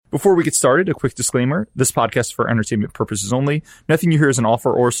Before we get started, a quick disclaimer. This podcast is for entertainment purposes only. Nothing you hear is an offer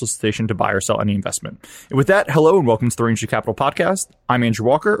or solicitation to buy or sell any investment. And with that, hello and welcome to the Rangeley Capital Podcast. I'm Andrew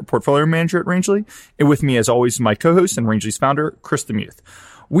Walker, a portfolio manager at Rangeley. And with me, as always, my co-host and Rangeley's founder, Chris Demuth.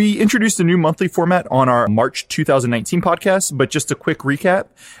 We introduced a new monthly format on our March 2019 podcast, but just a quick recap.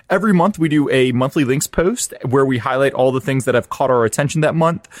 Every month we do a monthly links post where we highlight all the things that have caught our attention that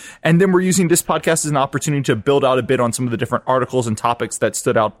month. And then we're using this podcast as an opportunity to build out a bit on some of the different articles and topics that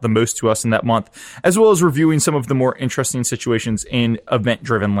stood out the most to us in that month, as well as reviewing some of the more interesting situations in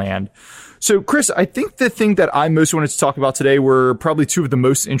event-driven land. So, Chris, I think the thing that I most wanted to talk about today were probably two of the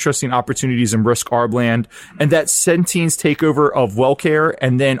most interesting opportunities in risk arb land, and that's Centene's takeover of WellCare,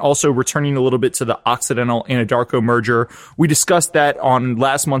 and then also returning a little bit to the Occidental Anadarko merger. We discussed that on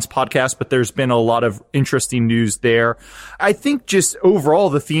last month's podcast, but there's been a lot of interesting news there. I think just overall,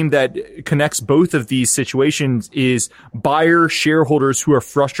 the theme that connects both of these situations is buyer shareholders who are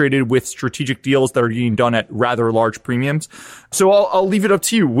frustrated with strategic deals that are getting done at rather large premiums. So I'll leave it up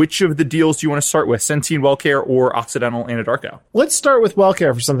to you. Which of the deals do you want to start with, Centene WellCare or Occidental Anadarko? Let's start with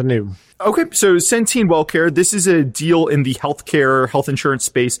WellCare for something new. Okay, so Centene WellCare, this is a deal in the health insurance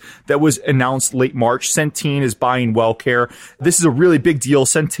space that was announced late March. Centene is buying WellCare. This is a really big deal.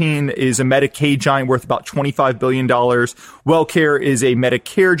 Centene is a Medicaid giant worth about $25 billion. WellCare is a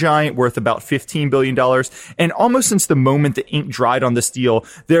Medicare giant worth about $15 billion. And almost since the moment the ink dried on this deal,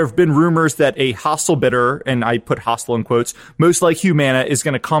 there have been rumors that a hostile bidder, and I put hostile in quotes, most like Humana, is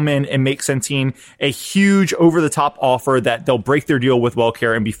going to come in and make Centene a huge over-the-top offer that they'll break their deal with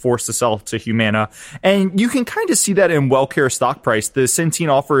WellCare and be forced to sell to Humana. And you can kind of see that in WellCare stock price. The Centene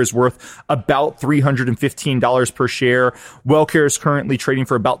offer is worth about $315 per share. WellCare is currently trading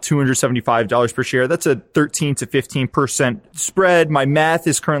for about $275 per share. That's a 13 to 15% spread. My math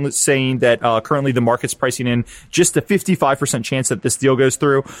is currently saying that currently the market's pricing in just a 55% chance that this deal goes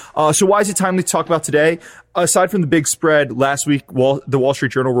through. So why is it timely to talk about today? Aside from the big spread, last week, the Wall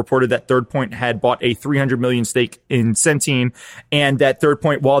Street Journal reported that Third Point had bought a $300 million stake in Centene, and that Third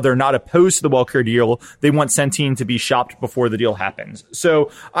Point, while they're not opposed to the WellCare deal, they want Centene to be shopped before the deal happens.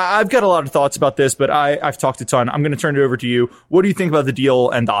 So I've got a lot of thoughts about this, but I've talked a ton. I'm going to turn it over to you. What do you think about the deal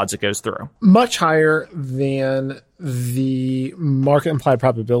and the odds it goes through? Much higher than the market implied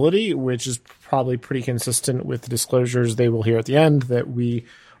probability, which is probably pretty consistent with the disclosures they will hear at the end that we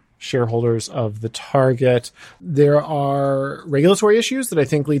shareholders of the target. There are regulatory issues that I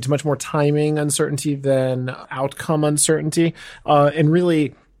think lead to much more timing uncertainty than outcome uncertainty. And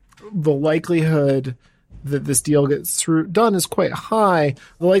really, the likelihood that this deal gets done is quite high.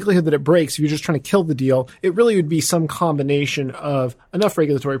 The likelihood that it breaks, if you're just trying to kill the deal, it really would be some combination of enough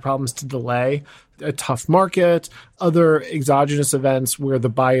regulatory problems to delay a tough market, other exogenous events where the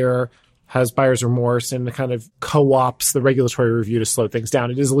buyer has buyer's remorse and kind of co-ops the regulatory review to slow things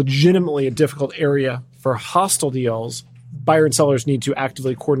down. It is legitimately a difficult area for hostile deals. Buyer and sellers need to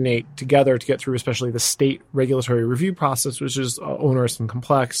actively coordinate together to get through, especially the state regulatory review process, which is onerous and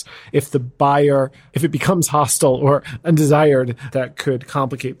complex. If it becomes hostile or undesired, that could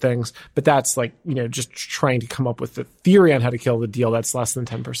complicate things. But that's just trying to come up with the theory on how to kill the deal. That's less than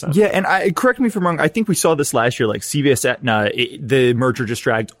 10%. Yeah, and correct me if I'm wrong. I think we saw this last year, like CVS Aetna, the merger just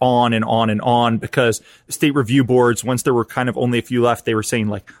dragged on and on and on because state review boards, once there were kind of only a few left, they were saying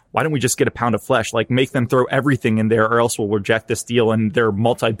why don't we just get a pound of flesh? Make them throw everything in there or else we'll reject this deal and their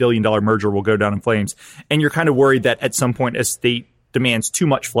multi-billion-dollar merger will go down in flames. And you're kind of worried that at some point a state demands too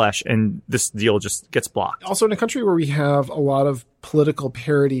much flesh and this deal just gets blocked. Also, in a country where we have a lot of political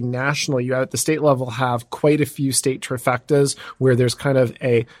parity nationally, you at the state level have quite a few state trifectas where there's kind of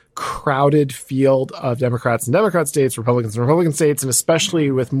a crowded field of Democrats and Democrat states, Republicans and Republican states, and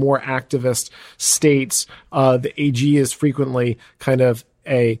especially with more activist states, the AG is frequently kind of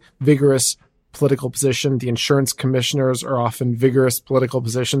a vigorous political position. The insurance commissioners are often vigorous political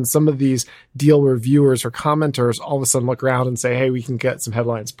positions. Some of these deal reviewers or commenters all of a sudden look around and say, hey, we can get some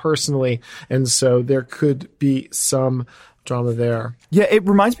headlines personally. And so there could be some drama there. Yeah, it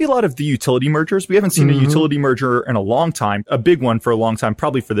reminds me a lot of the utility mergers. We haven't seen a utility merger in a long time, a big one for a long time,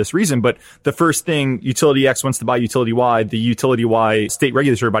 probably for this reason. But the first thing Utility X wants to buy Utility Y, the Utility Y state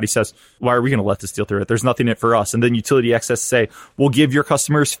regulatory body says, why are we going to let this deal through it? There's nothing in it for us. And then Utility X has to say, we'll give your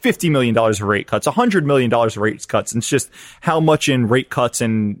customers $50 million of rate cuts, $100 million of rate cuts. And it's just how much in rate cuts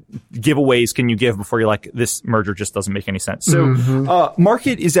and giveaways can you give before you're like, this merger just doesn't make any sense. So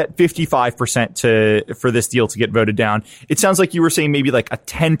market is at 55% for this deal to get voted down. It sounds like you were saying maybe like a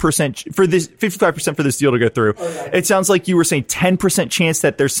 10% for this, 55% for this deal to go through. Okay. It sounds like you were saying 10% chance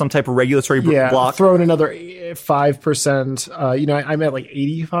that there's some type of regulatory block. Throw in another 5%. I'm at like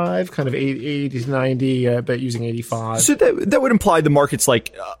 85, kind of 80 to 90, but using 85. So that would imply the market's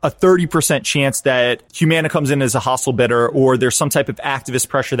like a 30% chance that Humana comes in as a hostile bidder, or there's some type of activist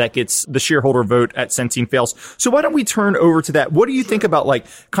pressure that gets the shareholder vote at Centene fails. So why don't we turn over to that? What do you think about like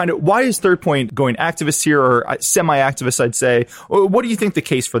kind of why is Third Point going activist here, or semi-activist, I'd say? What do you think the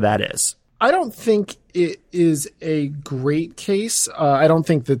case for that is? I don't think it is a great case. I don't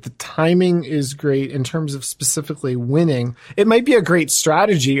think that the timing is great in terms of specifically winning. It might be a great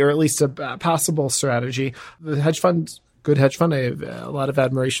strategy, or at least a passable strategy. The hedge fund, good hedge fund. I have a lot of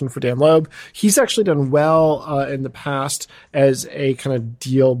admiration for Dan Loeb. He's actually done well in the past as a kind of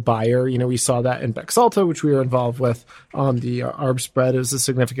deal buyer. We saw that in Bexalta, which we were involved with on the ARB spread. It was a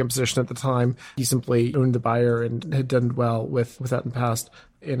significant position at the time. He simply owned the buyer and had done well with that in the past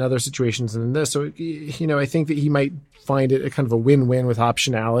in other situations than this. So, I think that he might find it a kind of a win-win with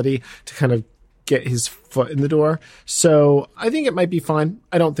optionality to kind of get his foot in the door. So I think it might be fine.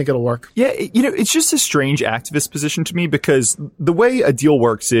 I don't think it'll work. Yeah, it's just a strange activist position to me, because the way a deal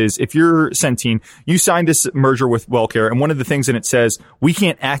works is if you're Centene, you signed this merger with WellCare, and one of the things in it says, we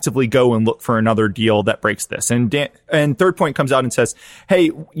can't actively go and look for another deal that breaks this. And Third Point comes out and says, hey,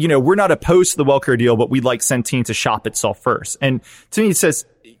 we're not opposed to the WellCare deal, but we'd like Centene to shop itself first. And to me, it says,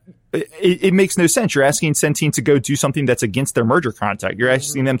 it makes no sense. You're asking Centene to go do something that's against their merger contract. You're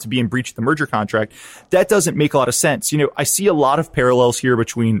asking them to be in breach of the merger contract. That doesn't make a lot of sense. I see a lot of parallels here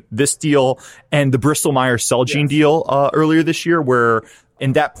between this deal and the Bristol-Myers Celgene deal earlier this year, where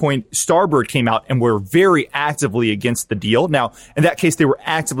in that point, Starboard came out and were very actively against the deal. Now, in that case, they were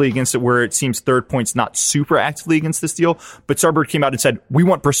actively against it, where it seems Third Point's not super actively against this deal. But Starboard came out and said, we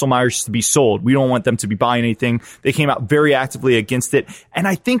want Bristol-Myers to be sold. We don't want them to be buying anything. They came out very actively against it. And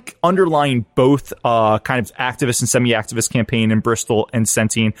I think underlying both kind of activist and semi-activist campaign in Bristol and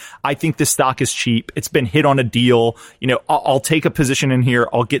Centene, I think this stock is cheap. It's been hit on a deal. I'll take a position in here.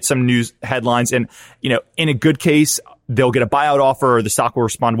 I'll get some news headlines. And, in a good case, they'll get a buyout offer or the stock will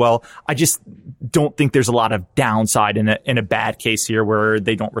respond well. I just don't think there's a lot of downside in a bad case here where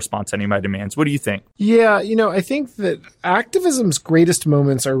they don't respond to any of my demands. What do you think? Yeah, I think that activism's greatest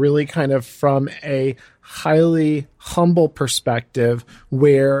moments are really kind of from a highly humble perspective,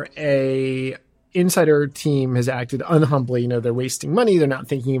 where a insider team has acted unhumbly. They're wasting money. They're not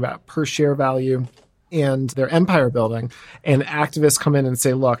thinking about per share value, and they're empire building. And activists come in and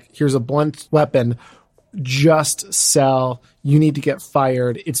say, look, here's a blunt weapon. Just sell. You need to get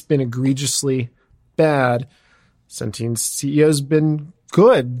fired. It's been egregiously bad. Centene's CEO's been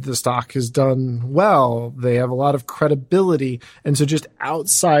good. The stock has done well. They have a lot of credibility. And so just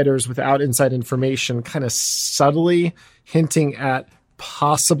outsiders without inside information kind of subtly hinting at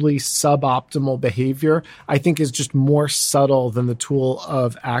possibly suboptimal behavior, I think is just more subtle than the tool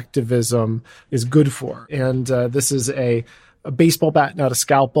of activism is good for. And this is a baseball bat, not a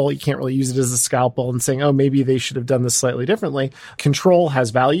scalpel. You can't really use it as a scalpel and saying, oh, maybe they should have done this slightly differently. Control has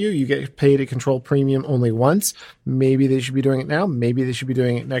value. You get paid a control premium only once. Maybe they should be doing it now. Maybe they should be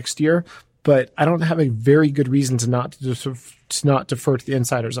doing it next year. But I don't have a very good reason to not defer to the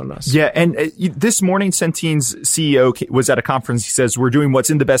insiders on this. Yeah, and this morning, Centene's CEO was at a conference. He says, we're doing what's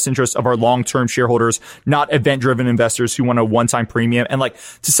in the best interest of our long-term shareholders, not event-driven investors who want a one-time premium. And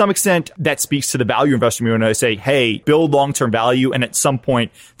to some extent, that speaks to the value investor. We want to say, hey, build long-term value, and at some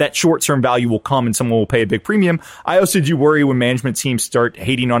point, that short-term value will come and someone will pay a big premium. I also do worry when management teams start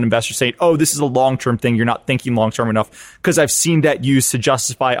hating on investors, saying, oh, this is a long-term thing. You're not thinking long-term enough, because I've seen that used to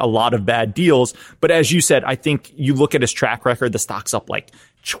justify a lot of bad deals. But as you said, I think you look at his track record, the stock's up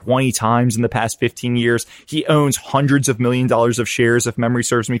 20 times in the past 15 years. He owns hundreds of $millions of shares, if memory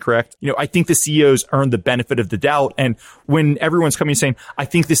serves me correct. I think the CEOs earned the benefit of the doubt. And when everyone's coming saying, I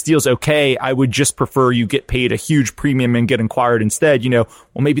think this deal's okay, I would just prefer you get paid a huge premium and get acquired instead,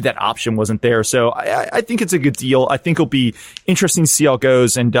 well, maybe that option wasn't there. So I think it's a good deal. I think it'll be interesting to see how it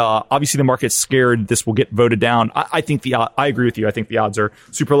goes. And obviously the market's scared this will get voted down. I agree with you. I think the odds are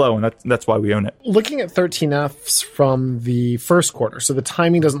super low, and that's why we own it. Looking at 13Fs from the first quarter, so the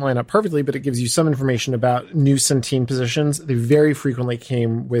timing doesn't line up perfectly, but it gives you some information about new Centene positions. They very frequently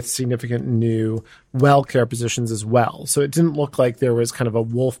came with significant new WellCare positions as well. So it didn't look like there was kind of a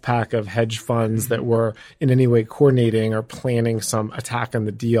wolf pack of hedge funds that were in any way coordinating or planning some attack on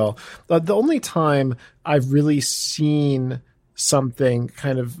the deal. The only time I've really seen something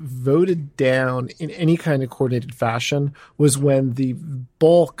kind of voted down in any kind of coordinated fashion was when the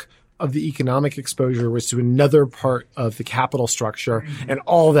bulk of the economic exposure was to another part of the capital structure, and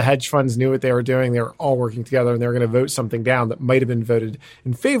all the hedge funds knew what they were doing. They were all working together, and they were going to vote something down that might have been voted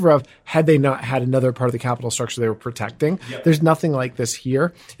in favor of had they not had another part of the capital structure they were protecting. Yep. There's nothing like this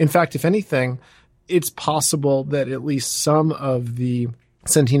here. In fact, if anything, it's possible that at least some of the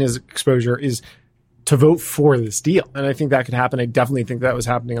Centena's exposure is to vote for this deal. And I think that could happen. I definitely think that was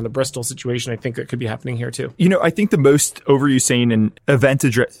happening on the Bristol situation. I think that could be happening here too. I think the most overused saying in event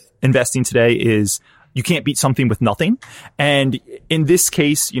investing today is you can't beat something with nothing. And in this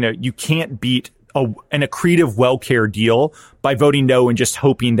case, you can't beat an accretive WellCare deal by voting no and just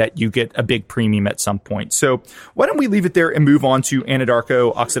hoping that you get a big premium at some point. So why don't we leave it there and move on to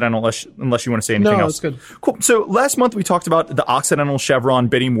Anadarko Occidental, unless you want to say anything else. No, that's good. Cool. So last month we talked about the Occidental Chevron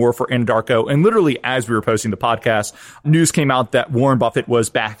bidding war for Anadarko. And literally as we were posting the podcast, news came out that Warren Buffett was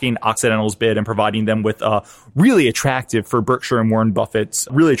backing Occidental's bid and providing them with really attractive, for Berkshire and Warren Buffett's,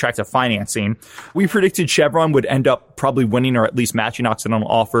 really attractive financing. We predicted Chevron would end up probably winning or at least matching Occidental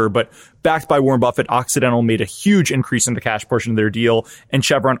offer, but backed by Warren Buffett, Occidental made a huge increase in the cash portion of their deal, and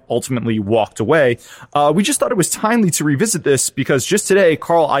Chevron ultimately walked away. We just thought it was timely to revisit this because just today,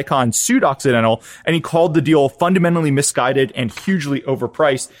 Carl Icahn sued Occidental, and he called the deal fundamentally misguided and hugely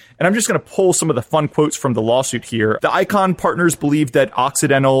overpriced. And I'm just going to pull some of the fun quotes from the lawsuit here. The Icahn partners believe that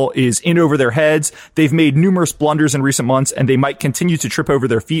Occidental is in over their heads. They've made numerous blunders in recent months, and they might continue to trip over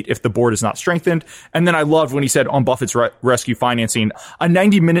their feet if the board is not strengthened. And then I loved when he said on Buffett's rescue financing, a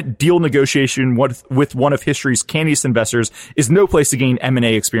 90-minute deal negotiation with one of history's candiest investors is no place to gain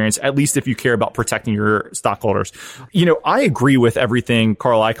M&A experience, at least if you care about protecting your stockholders. I agree with everything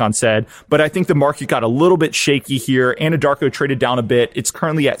Carl Icahn said, but I think the market got a little bit shaky here. Anadarko traded down a bit. It's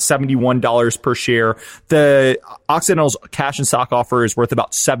currently at $71 per share. The Occidental's cash and stock offer is worth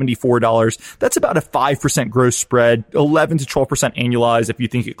about $74. That's about a 5% gross spread, 11 to 12% annualized if you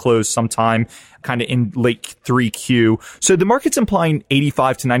think it closed sometime kind of in late 3Q. So the market's implying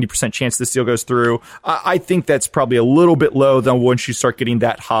 85 to 90% chance this deal goes through. I think that's probably a little bit low, though. Once you start getting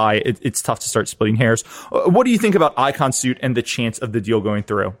that high, it's tough to start splitting hairs. What do you think about Icahn's suit and the chance of the deal going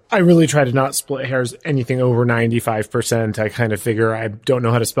through? I really try to not split hairs anything over 95%. I kind of figure I don't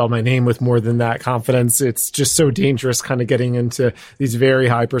know how to spell my name with more than that confidence. It's just so dangerous kind of getting into these very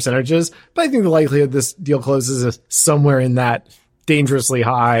high percentages. But I think the likelihood this deal closes is somewhere in that dangerously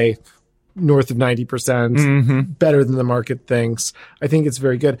high, north of 90%, better than the market thinks. I think it's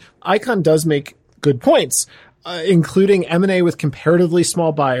very good. Icahn does make good points, including M&A with comparatively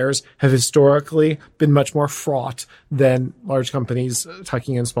small buyers have historically been much more fraught than large companies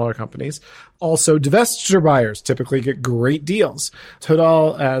tucking in smaller companies. Also, divestiture buyers typically get great deals.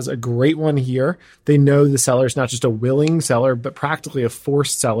 Total has a great one here. They know the seller is not just a willing seller, but practically a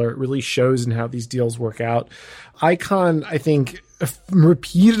forced seller. It really shows in how these deals work out. Icahn, I think,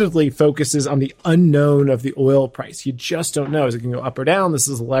 repeatedly focuses on the unknown of the oil price. You just don't know. Is it going to go up or down? This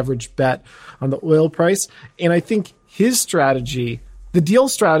is a leveraged bet on the oil price. And I think his strategy, the deal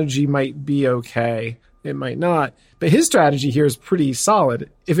strategy might be okay. It might not. But his strategy here is pretty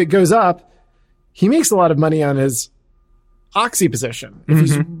solid. If it goes up, he makes a lot of money on his Oxy position. If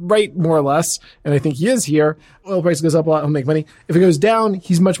he's right, more or less, and I think he is here, oil price goes up a lot, he'll make money. If it goes down,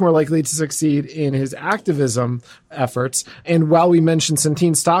 he's much more likely to succeed in his activism efforts. And while we mentioned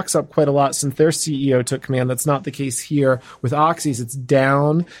Centene stock's up quite a lot since their CEO took command, that's not the case here with Oxy's. It's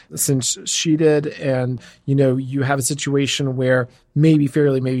down since she did. And, you have a situation where maybe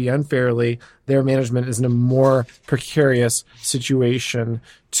fairly, maybe unfairly, their management is in a more precarious situation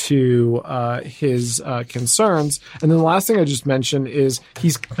to his concerns. And then the last thing I just mentioned is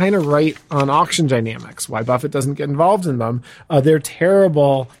he's kind of right on auction dynamics, why Buffett doesn't get involved in them. They're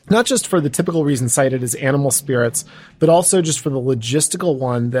terrible, not just for the typical reason cited as animal spirits, but also just for the logistical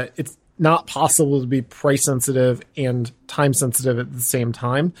one that it's not possible to be price sensitive and time sensitive at the same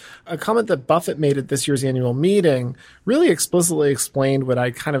time. A comment that Buffett made at this year's annual meeting really explicitly explained what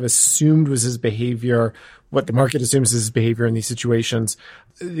I kind of assumed was his behavior, what the market assumes is his behavior in these situations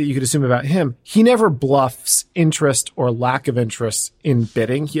that you could assume about him. He never bluffs interest or lack of interest in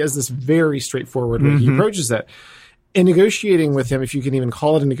bidding. He has this very straightforward way he approaches it. In negotiating with him, if you can even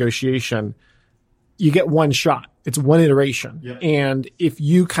call it a negotiation, you get one shot. It's one iteration. Yep. And if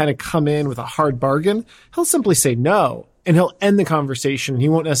you kind of come in with a hard bargain, he'll simply say no, and he'll end the conversation. He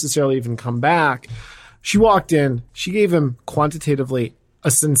won't necessarily even come back. She walked in. She gave him quantitatively a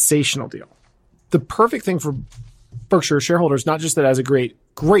sensational deal. The perfect thing for Berkshire shareholders, not just that it has a great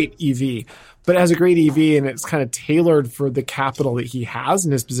EV, but it has a great EV and it's kind of tailored for the capital that he has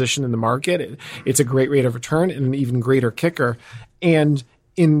and his position in the market. It's a great rate of return and an even greater kicker. And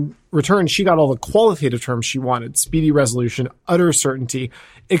in return, she got all the qualitative terms she wanted: speedy resolution, utter certainty,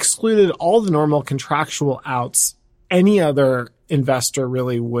 excluded all the normal contractual outs any other investor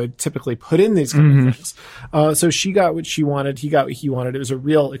really would typically put in these kind of things. So she got what she wanted. He got what he wanted. It was a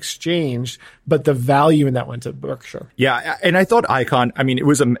real exchange, but the value in that went to Berkshire. Yeah. And I thought Icahn, I mean, it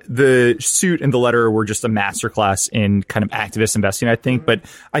was the suit and the letter were just a masterclass in kind of activist investing, I think. But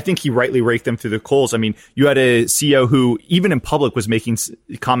I think he rightly raked them through the coals. I mean, you had a CEO who even in public was making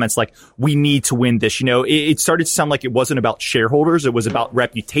comments like, we need to win this. You know, it started to sound like it wasn't about shareholders. It was about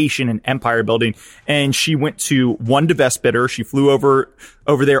reputation and empire building. And she went to one divest bidder. She flew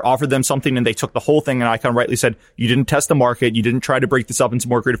over there, offered them something, and they took the whole thing. And Icahn rightly said, you didn't test the market. You didn't try to break this up into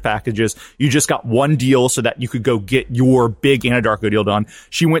more creative packages. You just got one deal so that you could go get your big Anadarko deal done.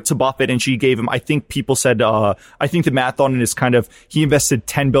 She went to Buffett and she gave him, I think people said, I think the math on it is kind of, he invested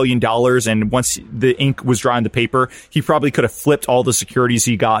 $10 billion. And once the ink was dry on the paper, he probably could have flipped all the securities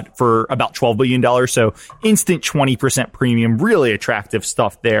he got for about $12 billion. So instant 20% premium, really attractive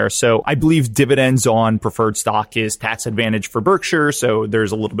stuff there. So I believe dividends on preferred stock is tax advantage for Berkshire. So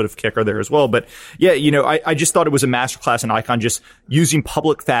there's a little bit of kicker there as well. But yeah, you know, I just thought it was a masterclass in Icahn, just using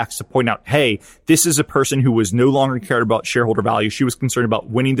public facts to point out, hey, this is a person who was no longer cared about shareholder value. She was concerned about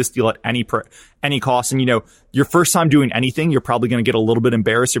winning this deal at any cost. And, you know, your first time doing anything, you're probably going to get a little bit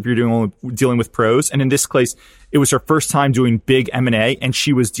embarrassed if you're dealing with pros. And in this case, it was her first time doing big M&A, and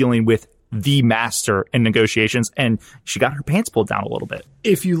she was dealing with the master in negotiations, and she got her pants pulled down a little bit.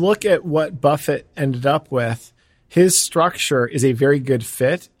 If you look at what Buffett ended up with, his structure is a very good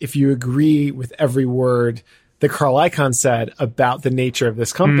fit if you agree with every word that Carl Icahn said about the nature of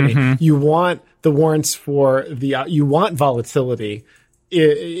this company. You want the warrants for you want volatility.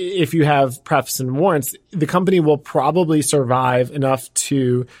 If you have prefs and warrants, the company will probably survive enough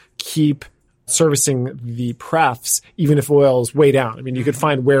to keep servicing the prefs, even if oil is way down. I mean, you could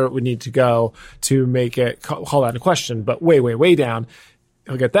find where it would need to go to make it call out a question, but way down,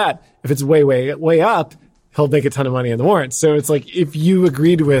 he'll get that. If it's way up, he'll make a ton of money in the warrants. So it's like, if you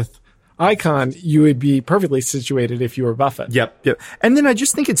agreed with Icahn, you would be perfectly situated if you were Buffett. Yep. And then I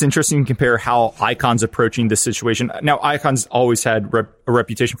just think it's interesting to compare how Icahn's approaching this situation. Now, Icahn's always had a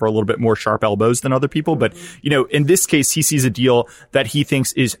reputation for a little bit more sharp elbows than other people. But, you know, in this case, he sees a deal that he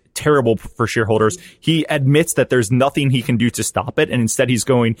thinks is terrible for shareholders. He admits that there's nothing he can do to stop it. And instead, he's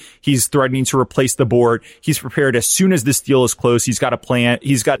threatening to replace the board. He's prepared as soon as this deal is closed. He's got a plan.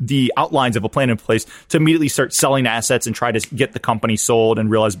 He's got the outlines of a plan in place to immediately start selling assets and try to get the company sold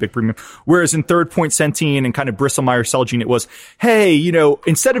and realize a big premium. Whereas in Third Point Centene and kind of Bristol-Myers Celgene, it was, hey, you know,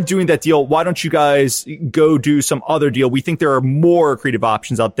 instead of doing that deal, why don't you guys go do some other deal? We think there are more creative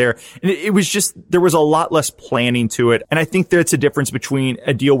options out there. And it was just, there was a lot less planning to it. And I think that's a difference between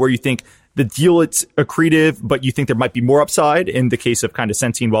a deal where you think the deal, it's accretive, but you think there might be more upside in the case of kind of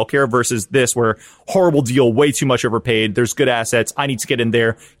Centene WellCare versus this where horrible deal, way too much overpaid. There's good assets. I need to get in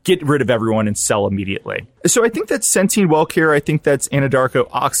there, get rid of everyone and sell immediately. So I think that's Centene WellCare. I think that's Anadarko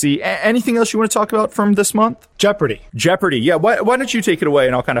Oxy. Anything else you want to talk about from this month? Jeopardy. Yeah. Why don't you take it away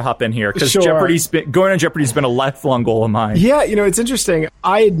and I'll kind of hop in here because sure. Going on Jeopardy's been a lifelong goal of mine. Yeah. You know, it's interesting.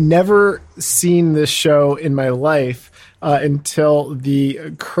 I had never seen this show in my life. Until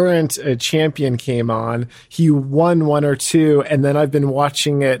the current champion came on. He won one or two, and then I've been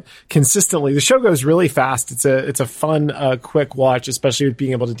watching it consistently. The show goes really fast. It's a fun, quick watch, especially with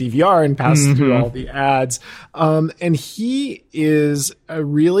being able to DVR and pass through all the ads. And he is a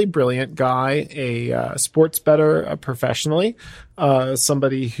really brilliant guy, a sports bettor professionally,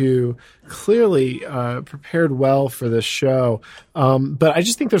 somebody who clearly prepared well for this show. But I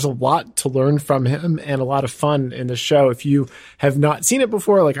just think there's a lot to learn from him and a lot of fun in the show. If you have not seen it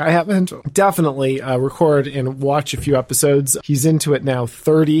before, like I haven't, definitely record and watch a few episodes. He's into it now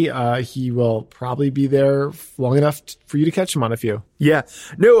 30. He will probably be there long enough for you to catch him on a few. Yeah.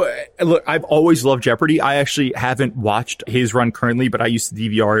 No, look, I've always loved Jeopardy. I actually haven't watched his run currently, but I used to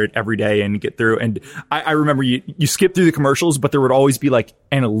DVR it every day and get through. And I remember you skip through the commercials, but there would always be like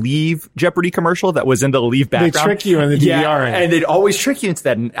a Leave Jeopardy commercial that was in the Leave background. They trick you in the DVR. Yeah, and they'd always trick you into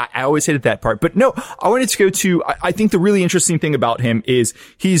that. And I always hated that part. But no, I wanted to go to, I think the really interesting thing about him is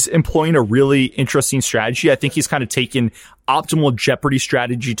he's employing a really interesting strategy. I think he's kind of taken optimal Jeopardy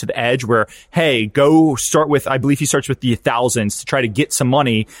strategy to the edge where, hey, go start with, I believe he starts with the thousands to try to get some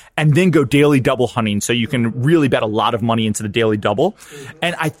money and then go daily double hunting. So you can really bet a lot of money into the daily double.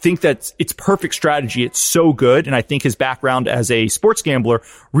 And I think that it's perfect strategy. It's so good. And I think his background as a sports gambler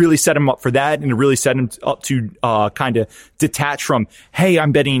really set him up for that, and it really set him up to kind of detach from, hey,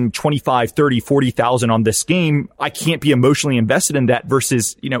 I'm betting 25, 30, 40,000 on this game. I can't be emotionally invested in that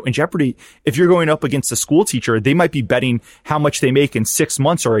versus, in Jeopardy, if you're going up against a school teacher, they might be betting how much they make in 6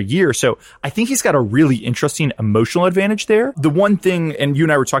 months or a year. So I think he's got a really interesting emotional advantage there. The one thing, and you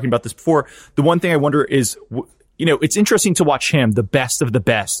and I were talking about this before, the one thing I wonder is, it's interesting to watch him, the best of the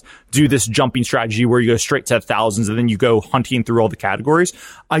best, do this jumping strategy where you go straight to thousands and then you go hunting through all the categories.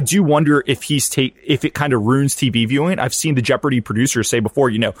 I do wonder if if it kind of ruins TV viewing. I've seen the Jeopardy producers say before,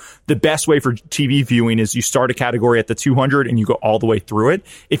 the best way for TV viewing is you start a category at the 200 and you go all the way through it.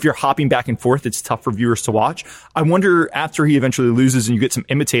 If you're hopping back and forth, it's tough for viewers to watch. I wonder after he eventually loses and you get some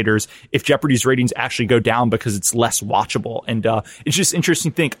imitators, if Jeopardy's ratings actually go down because it's less watchable. And it's just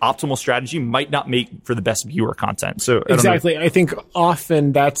interesting to think optimal strategy might not make for the best viewer content. So exactly. I think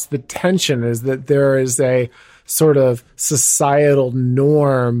often that's the tension, is that there is a sort of societal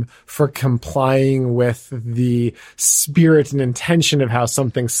norm for complying with the spirit and intention of how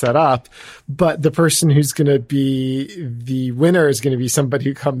something's set up. But the person who's going to be the winner is going to be somebody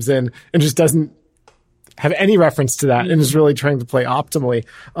who comes in and just doesn't have any reference to that and is really trying to play optimally.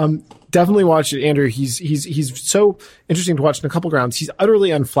 Definitely watch it, Andrew. He's so interesting to watch in a couple grounds. He's utterly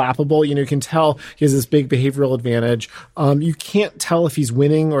unflappable. You can tell he has this big behavioral advantage. You can't tell if he's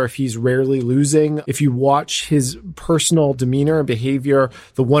winning or if he's rarely losing. If you watch his personal demeanor and behavior,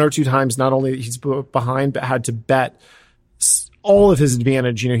 the one or two times not only he's behind, but had to bet all of his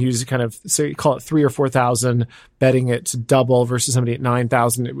advantage, he was kind of, say, call it 3,000 or 4,000, betting it to double versus somebody at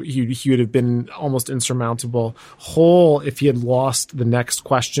 9,000. He would have been almost insurmountable hole if he had lost the next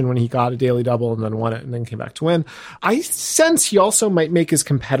question when he got a daily double and then won it and then came back to win. I sense he also might make his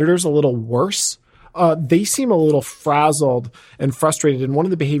competitors a little worse. They seem a little frazzled and frustrated. And one of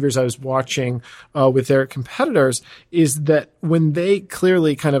the behaviors I was watching with their competitors is that when they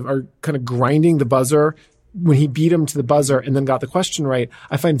clearly are grinding the buzzer, when he beat him to the buzzer and then got the question right,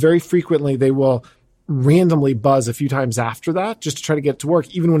 I find very frequently they will randomly buzz a few times after that just to try to get it to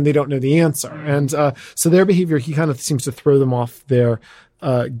work, even when they don't know the answer. And so their behavior, he kind of seems to throw them off their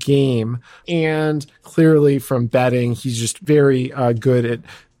game. And clearly from betting, he's just very good at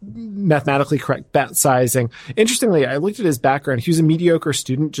mathematically correct bet sizing. Interestingly, I looked at his background. He was a mediocre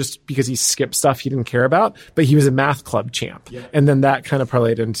student just because he skipped stuff he didn't care about, but he was a math club champ. Yeah. And then that kind of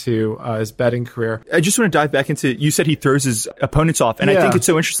parlayed into his betting career. I just want to dive back into, you said he throws his opponents off. And I think it's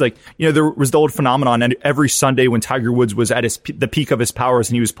so interesting. There was the old phenomenon, and every Sunday when Tiger Woods was at the peak of his powers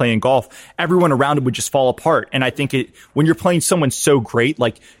and he was playing golf, everyone around him would just fall apart. And I think when you're playing someone so great,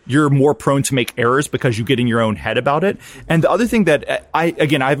 you're more prone to make errors because you get in your own head about it. And the other thing that I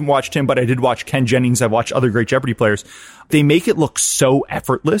haven't watched him, but I did watch Ken Jennings. I've watched other great Jeopardy players. They make it look so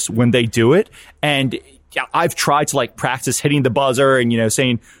effortless when they do it. And I've tried to practice hitting the buzzer and,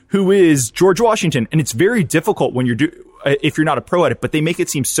 saying, who is George Washington? And it's very difficult when if you're not a pro at it, but they make it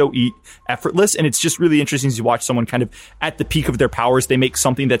seem so effortless. And it's just really interesting to watch someone kind of at the peak of their powers. They make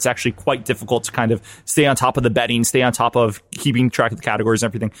something that's actually quite difficult to kind of stay on top of the betting, stay on top of keeping track of the categories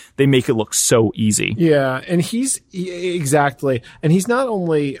and everything. They make it look so easy. Yeah. And exactly. And he's not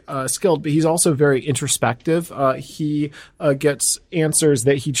only skilled, but he's also very introspective. He gets answers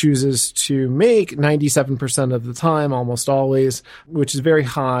that he chooses to make 97% of the time, almost always, which is very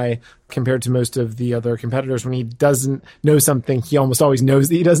high compared to most of the other competitors. When he doesn't know something, he almost always knows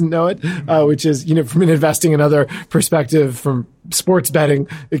that he doesn't know it, which is, from an investing and other perspective from sports betting,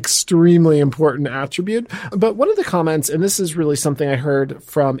 extremely important attribute. But one of the comments, and this is really something I heard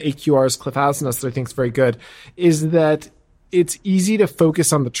from AQR's Cliff Asness that I think is very good, is that it's easy to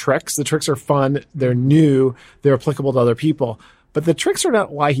focus on the tricks. The tricks are fun. They're new. They're applicable to other people. But the tricks are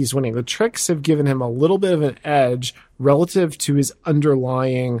not why he's winning. The tricks have given him a little bit of an edge relative to his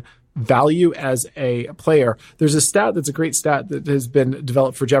underlying value as a player. There's a stat that's a great stat that has been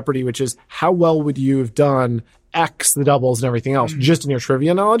developed for Jeopardy, which is how well would you have done X, the doubles and everything else, just in your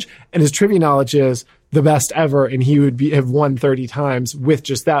trivia knowledge. And his trivia knowledge is the best ever, and he would have won 30 times with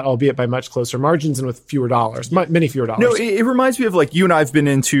just that, albeit by much closer margins and with fewer dollars, many fewer dollars. No, it reminds me of you and I have been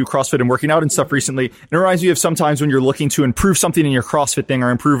into CrossFit and working out and stuff recently. And it reminds me of sometimes when you're looking to improve something in your CrossFit thing or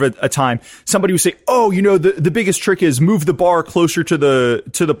improve a time, somebody would say, oh, the biggest trick is move the bar closer to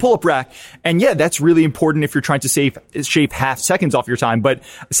the pull-up rack. And yeah, that's really important if you're trying to shave half seconds off your time. But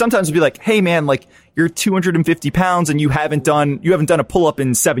sometimes it'd be like, hey man, you're 250 pounds and you haven't done a pull-up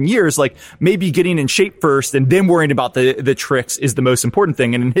in 7 years, like maybe getting in shape first and then worrying about the tricks is the most important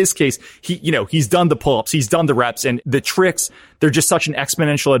thing. And in his case, he's done the pull-ups, he's done the reps, and the tricks, they're just such an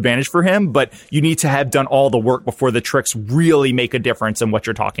exponential advantage for him, but you need to have done all the work before the tricks really make a difference in what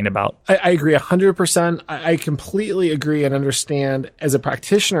you're talking about. I agree 100%. I completely agree and understand as a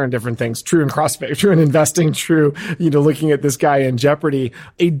practitioner in different things, true in CrossFit, true in investing, true, looking at this guy in Jeopardy.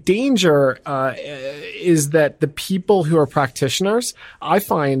 A danger is that the people who are practitioners, I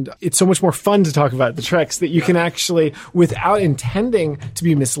find it's so much more fun to talk about the tricks that you can actually, without intending to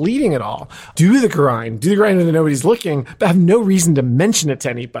be misleading at all, do the grind when nobody's looking, but have no reason to mention it to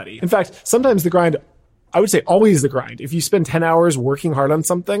anybody. In fact, sometimes the grind, I would say always the grind. If you spend 10 hours working hard on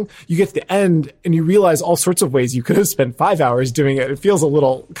something, you get to the end and you realize all sorts of ways you could have spent 5 hours doing it. It feels a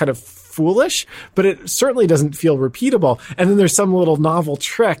little kind of foolish, but it certainly doesn't feel repeatable. And then there's some little novel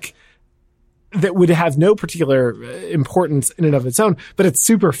trick that would have no particular importance in and of its own, but it's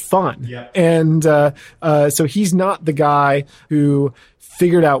super fun. Yeah. And so he's not the guy who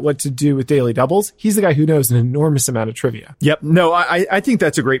figured out what to do with daily doubles. He's the guy who knows an enormous amount of trivia. Yep. No, I think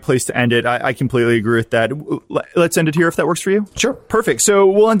that's a great place to end it. I completely agree with that. Let's end it here if that works for you. Sure. Perfect. So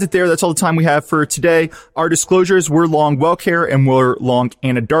we'll end it there. That's all the time we have for today. Our disclosures, we're long WellCare and we're long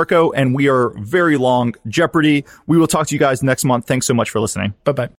Anadarko, and we are very long Jeopardy. We will talk to you guys next month. Thanks so much for listening. Bye-bye.